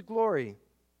the way to glory.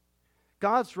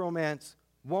 God's romance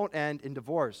won't end in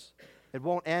divorce. It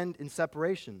won't end in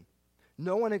separation.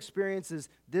 No one experiences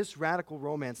this radical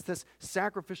romance, this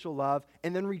sacrificial love,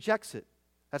 and then rejects it.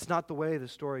 That's not the way the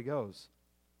story goes.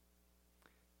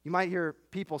 You might hear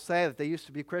people say that they used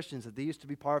to be Christians, that they used to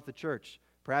be part of the church.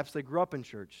 Perhaps they grew up in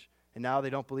church, and now they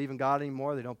don't believe in God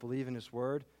anymore. They don't believe in his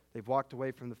word. They've walked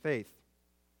away from the faith.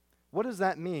 What does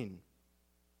that mean?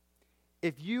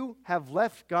 If you have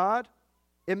left God,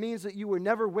 it means that you were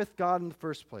never with God in the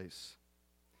first place.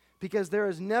 Because there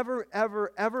has never,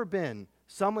 ever, ever been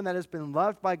someone that has been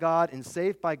loved by God and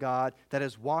saved by God that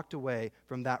has walked away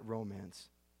from that romance.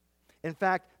 In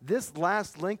fact, this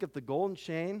last link of the golden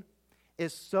chain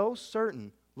is so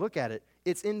certain. Look at it.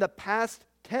 It's in the past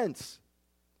tense.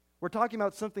 We're talking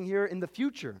about something here in the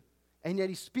future, and yet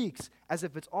he speaks as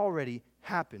if it's already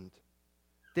happened.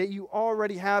 That you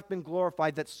already have been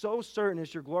glorified, that so certain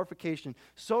is your glorification,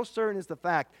 so certain is the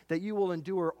fact that you will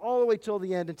endure all the way till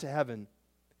the end into heaven,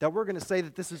 that we're going to say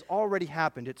that this has already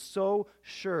happened. It's so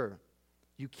sure.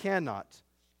 You cannot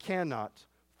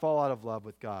fall out of love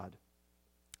with God.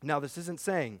 Now, this isn't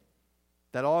saying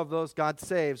that all of those God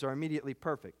saves are immediately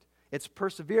perfect. It's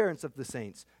perseverance of the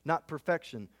saints, not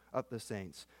perfection of the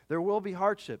saints. There will be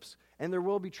hardships, and there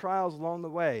will be trials along the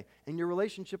way, and your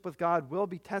relationship with God will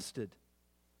be tested.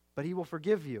 But he will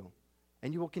forgive you,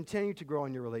 and you will continue to grow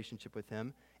in your relationship with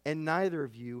him, and neither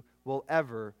of you will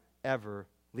ever, ever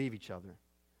leave each other.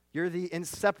 You're the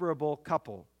inseparable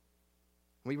couple.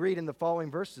 We read in the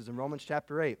following verses in Romans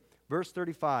chapter 8, verse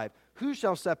 35, "Who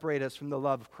shall separate us from the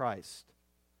love of Christ?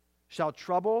 Shall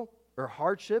trouble or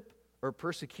hardship or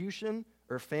persecution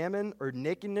or famine or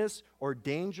nakedness or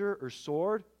danger or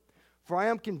sword? For I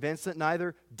am convinced that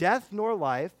neither death nor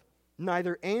life,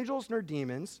 neither angels nor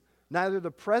demons, neither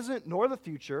the present nor the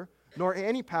future, nor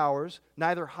any powers,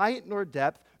 neither height nor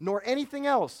depth, nor anything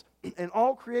else in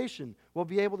all creation will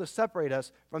be able to separate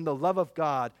us from the love of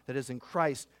God that is in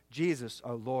Christ Jesus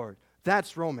our Lord."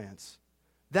 That's romance.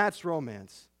 That's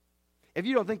romance. If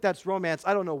you don't think that's romance,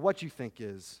 I don't know what you think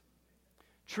is.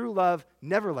 True love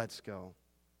never lets go.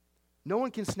 No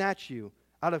one can snatch you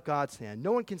out of God's hand.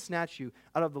 No one can snatch you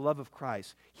out of the love of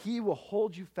Christ. He will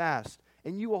hold you fast,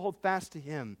 and you will hold fast to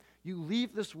him. You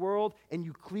leave this world, and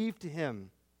you cleave to him.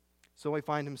 So we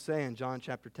find him say in John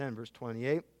chapter 10, verse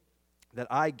 28, that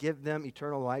I give them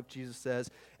eternal life, Jesus says,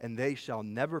 and they shall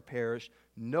never perish.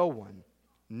 No one,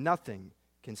 nothing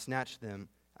can snatch them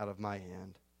out of my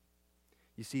hand.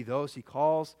 You see, those he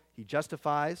calls, he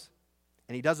justifies,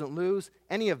 and he doesn't lose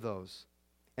any of those.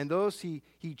 And those he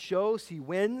chose, he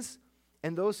wins.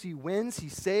 And those he wins, he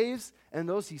saves. And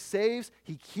those he saves,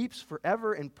 he keeps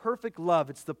forever in perfect love.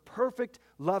 It's the perfect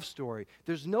love story.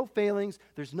 There's no failings.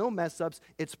 There's no mess-ups.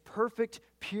 It's perfect,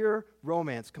 pure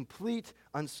romance. Complete,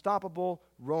 unstoppable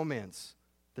romance.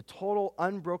 The total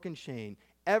unbroken chain.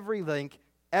 Every link,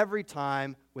 every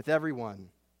time, with everyone.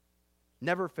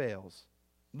 Never fails.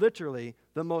 Literally,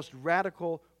 the most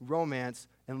radical romance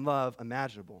and love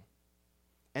imaginable.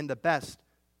 And the best,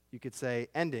 you could say,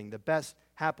 ending, the best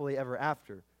happily ever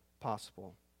after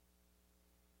possible.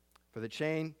 For the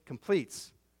chain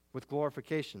completes with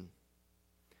glorification.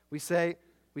 We sing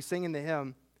in the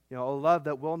hymn, a love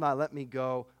that will not let me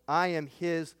go. I am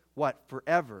his, what?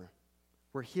 Forever.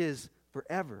 We're his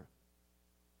forever.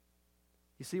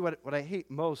 You see, what I hate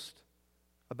most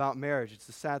about marriage, it's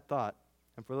a sad thought,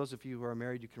 and for those of you who are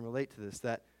married, you can relate to this,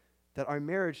 that our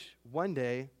marriage one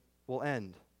day will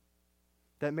end.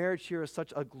 That marriage here is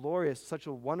such a glorious, such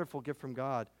a wonderful gift from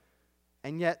God.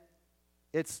 And yet,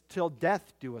 it's till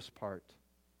death do us part.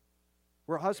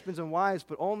 We're husbands and wives,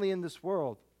 but only in this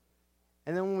world.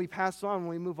 And then when we pass on, when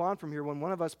we move on from here, when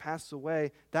one of us passes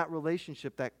away, that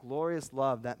relationship, that glorious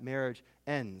love, that marriage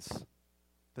ends.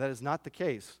 But that is not the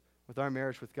case with our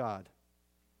marriage with God.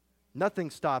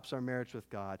 Nothing stops our marriage with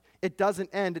God. It doesn't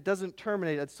end. It doesn't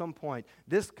terminate at some point.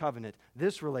 This covenant,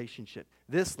 this relationship,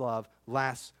 this love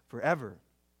lasts forever.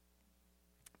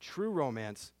 True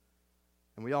romance,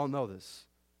 and we all know this,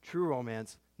 true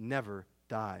romance never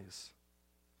dies.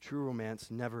 True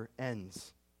romance never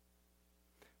ends.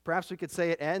 Perhaps we could say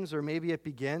it ends, or maybe it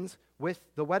begins with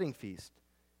the wedding feast.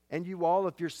 And you all,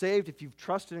 if you're saved, if you've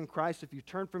trusted in Christ, if you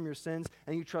turn from your sins,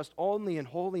 and you trust only and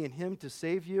wholly in him to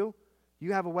save you,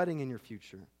 you have a wedding in your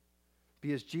future.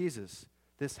 Because Jesus,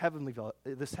 this heavenly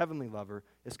lover,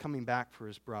 is coming back for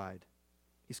his bride.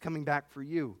 He's coming back for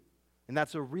you. And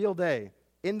that's a real day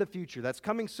in the future. That's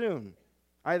coming soon.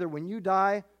 Either when you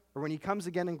die or when he comes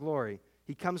again in glory.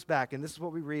 He comes back. And this is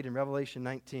what we read in Revelation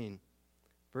 19,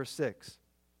 verse 6.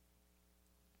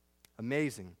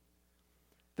 Amazing.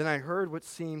 Then I heard what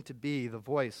seemed to be the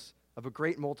voice of a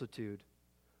great multitude,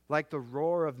 like the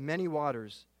roar of many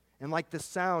waters, and like the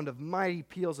sound of mighty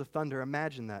peals of thunder.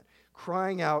 Imagine that.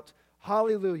 Crying out,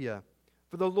 Hallelujah!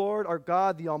 For the Lord our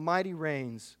God, the Almighty,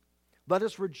 reigns. Let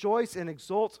us rejoice and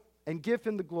exult and give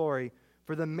him the glory,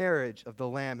 for the marriage of the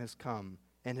Lamb has come,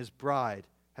 and his bride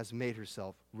has made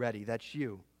herself ready. That's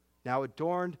you. Now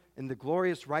adorned in the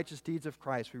glorious righteous deeds of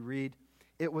Christ, we read,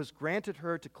 it was granted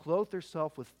her to clothe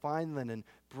herself with fine linen,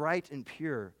 bright and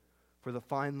pure, for the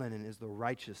fine linen is the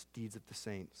righteous deeds of the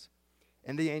saints.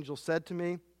 And the angel said to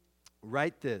me,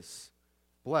 write this,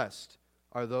 blessed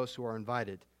are those who are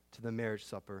invited to the marriage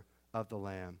supper of the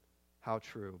Lamb. How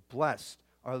true. Blessed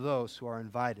are those who are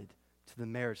invited to the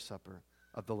marriage supper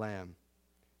of the Lamb.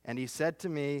 And he said to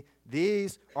me,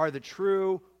 these are the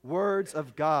true words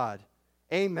of God.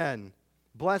 Amen.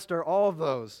 Blessed are all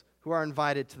those who are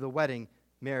invited to the wedding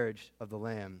marriage of the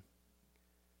Lamb.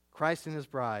 Christ and his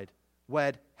bride,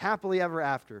 wed happily ever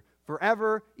after,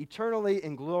 forever, eternally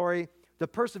in glory. The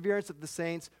perseverance of the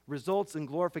saints results in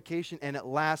glorification, and it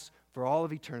lasts for all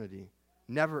of eternity.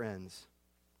 Never ends.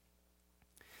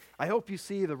 I hope you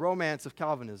see the romance of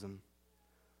Calvinism.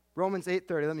 Romans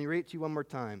 8:30, let me read it to you one more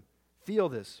time. Feel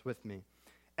this with me.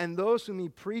 And those whom he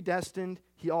predestined,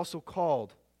 he also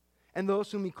called. And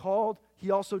those whom he called,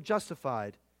 he also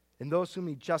justified. And those whom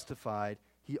he justified,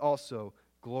 he also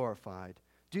glorified.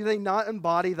 Do they not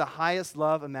embody the highest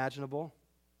love imaginable?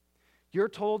 Your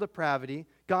total depravity,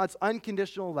 God's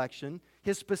unconditional election,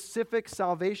 his specific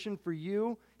salvation for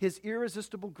you, his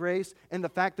irresistible grace, and the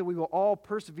fact that we will all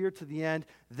persevere to the end,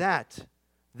 that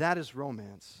is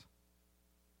romance.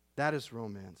 That is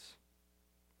romance.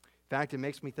 In fact, it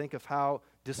makes me think of how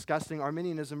disgusting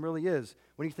Arminianism really is.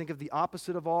 When you think of the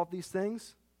opposite of all of these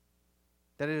things,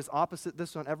 that it is opposite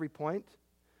this on every point,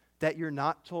 that you're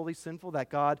not totally sinful, that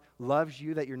God loves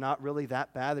you, that you're not really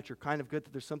that bad, that you're kind of good,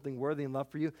 that there's something worthy in love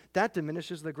for you, that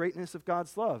diminishes the greatness of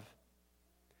God's love.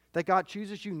 That God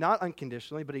chooses you not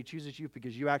unconditionally, but he chooses you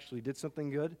because you actually did something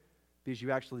good, because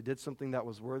you actually did something that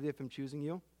was worthy of him choosing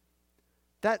you.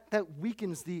 That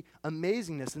weakens the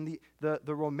amazingness and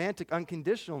the romantic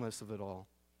unconditionalness of it all.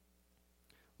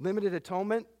 Limited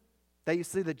atonement, that you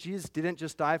see that Jesus didn't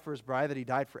just die for his bride, that he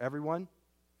died for everyone,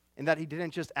 and that he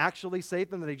didn't just actually save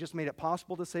them, that he just made it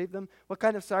possible to save them. What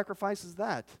kind of sacrifice is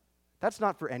that? That's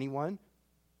not for anyone.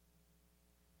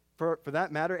 For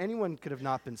that matter, anyone could have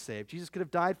not been saved. Jesus could have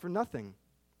died for nothing.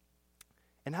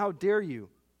 And how dare you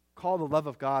call the love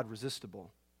of God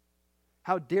resistible?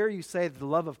 How dare you say that the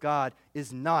love of God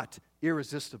is not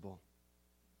irresistible?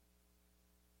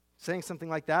 Saying something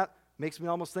like that makes me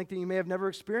almost think that you may have never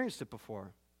experienced it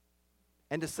before.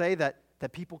 And to say that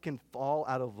people can fall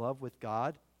out of love with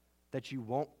God, that you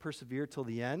won't persevere till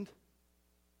the end,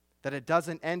 that it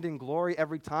doesn't end in glory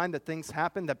every time that things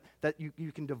happen, that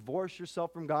you can divorce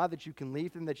yourself from God, that you can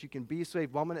leave him, that you can be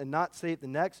saved one minute and not saved the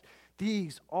next,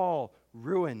 these all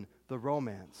ruin the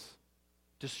romance,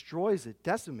 destroys it,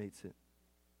 decimates it.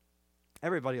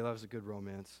 Everybody loves a good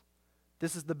romance.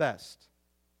 This is the best.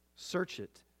 Search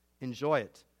it, enjoy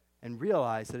it, and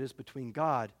realize that it is between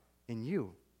God and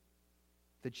you,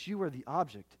 that you are the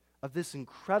object of this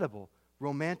incredible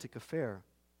romantic affair.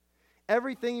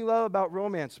 Everything you love about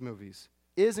romance movies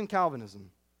is in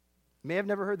Calvinism. You may have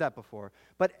never heard that before.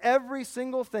 But every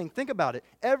single thing, think about it,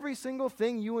 every single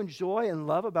thing you enjoy and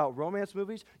love about romance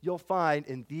movies, you'll find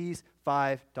in these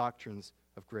 5 doctrines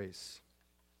of grace.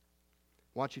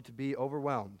 I want you to be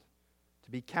overwhelmed,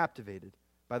 to be captivated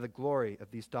by the glory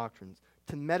of these doctrines,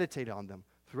 to meditate on them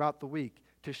throughout the week,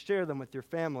 to share them with your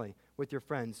family, with your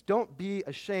friends. Don't be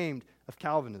ashamed of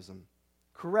Calvinism.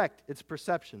 Correct its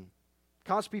perception.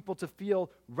 Cause people to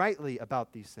feel rightly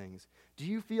about these things. Do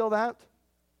you feel that?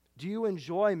 Do you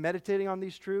enjoy meditating on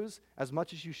these truths as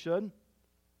much as you should?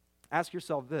 Ask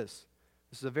yourself this.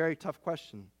 This is a very tough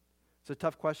question. It's a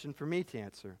tough question for me to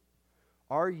answer.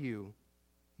 Are you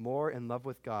more in love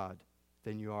with God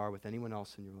than you are with anyone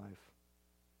else in your life?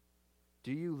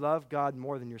 Do you love God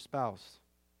more than your spouse?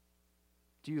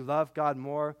 Do you love God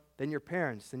more than your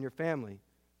parents, than your family,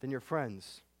 than your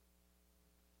friends?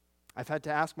 I've had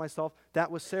to ask myself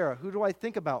that with Sarah. Who do I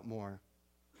think about more?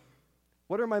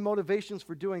 What are my motivations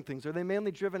for doing things? Are they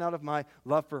mainly driven out of my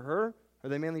love for her? Are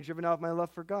they mainly driven out of my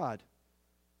love for God?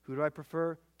 Who do I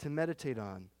prefer to meditate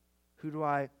on? Who do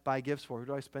I buy gifts for? Who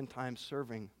do I spend time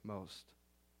serving most?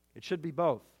 It should be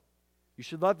both. You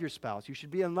should love your spouse. You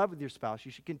should be in love with your spouse.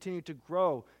 You should continue to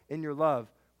grow in your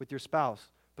love with your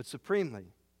spouse. But supremely,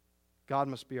 God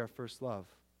must be our first love.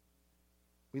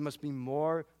 We must be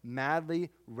more madly,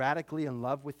 radically in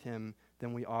love with him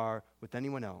than we are with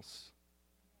anyone else.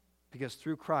 Because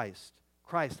through Christ,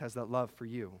 Christ has that love for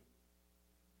you.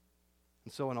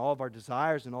 And so in all of our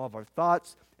desires and all of our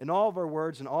thoughts and all of our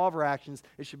words and all of our actions,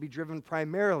 it should be driven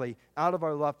primarily out of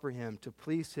our love for him, to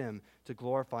please him, to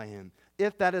glorify him.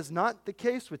 If that is not the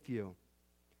case with you,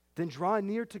 then draw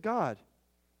near to God.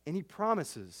 And he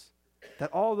promises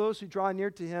that all those who draw near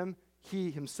to him,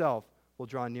 he himself will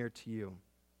draw near to you.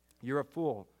 You're a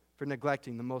fool for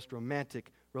neglecting the most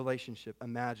romantic relationship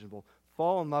imaginable.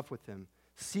 Fall in love with him.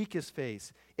 Seek his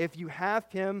face. If you have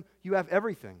him, you have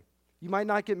everything. You might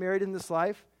not get married in this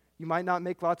life. You might not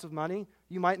make lots of money.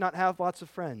 You might not have lots of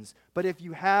friends. But if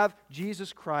you have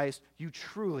Jesus Christ, you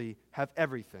truly have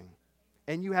everything.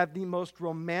 And you have the most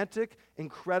romantic,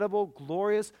 incredible,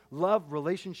 glorious love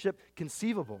relationship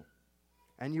conceivable.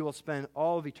 And you will spend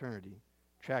all of eternity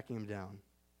tracking him down.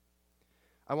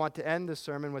 I want to end this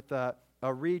sermon with a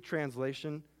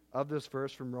retranslation of this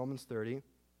verse from Romans 30.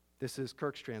 This is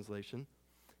Kirk's translation.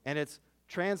 And it's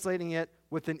translating it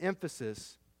with an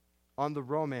emphasis on the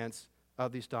romance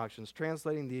of these doctrines,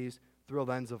 translating these through a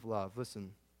lens of love.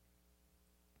 Listen.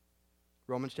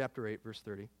 Romans chapter 8, verse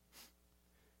 30.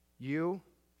 You,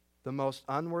 the most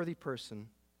unworthy person,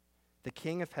 the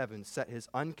King of heaven set his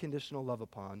unconditional love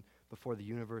upon before the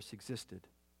universe existed.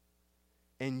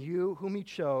 And you, whom he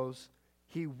chose,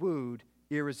 he wooed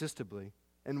irresistibly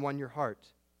and won your heart.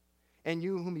 And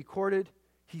you, whom he courted,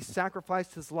 he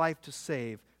sacrificed his life to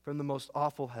save from the most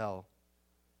awful hell.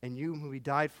 And you, whom he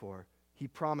died for, he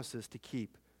promises to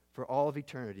keep for all of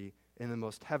eternity in the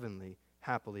most heavenly,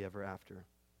 happily ever after.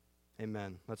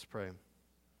 Amen. Let's pray.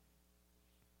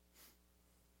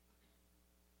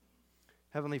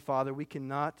 Heavenly Father, we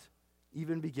cannot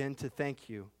even begin to thank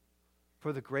you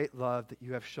for the great love that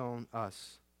you have shown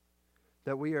us,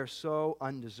 that we are so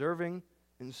undeserving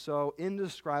and so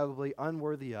indescribably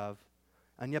unworthy of,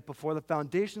 and yet before the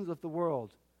foundations of the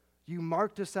world, you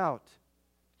marked us out,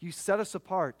 you set us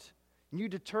apart, and you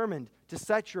determined to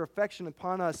set your affection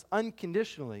upon us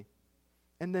unconditionally,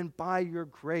 and then by your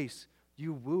grace,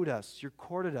 You wooed us, you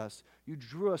courted us, you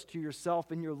drew us to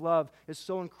yourself, and your love is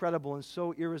so incredible and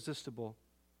so irresistible.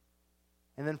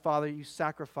 And then, Father, you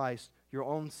sacrificed your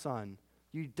own Son.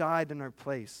 You died in our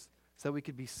place so that we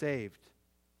could be saved.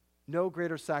 No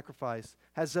greater sacrifice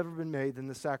has ever been made than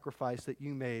the sacrifice that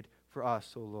you made for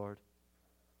us, O Lord.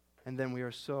 And then we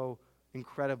are so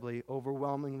incredibly,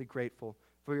 overwhelmingly grateful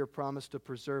for your promise to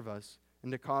preserve us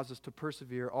and to cause us to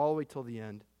persevere all the way till the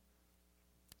end.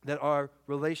 That our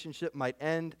relationship might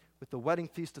end with the wedding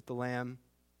feast of the Lamb.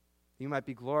 You might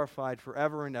be glorified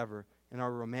forever and ever in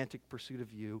our romantic pursuit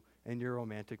of you and your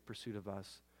romantic pursuit of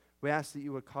us. We ask that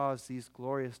you would cause these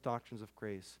glorious doctrines of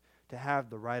grace to have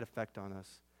the right effect on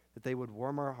us, that they would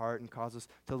warm our heart and cause us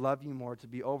to love you more, to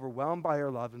be overwhelmed by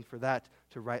your love, and for that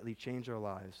to rightly change our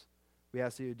lives. We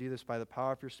ask that you do this by the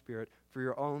power of your Spirit for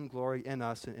your own glory in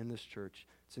us and in this church.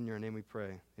 It's in your name we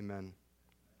pray. Amen.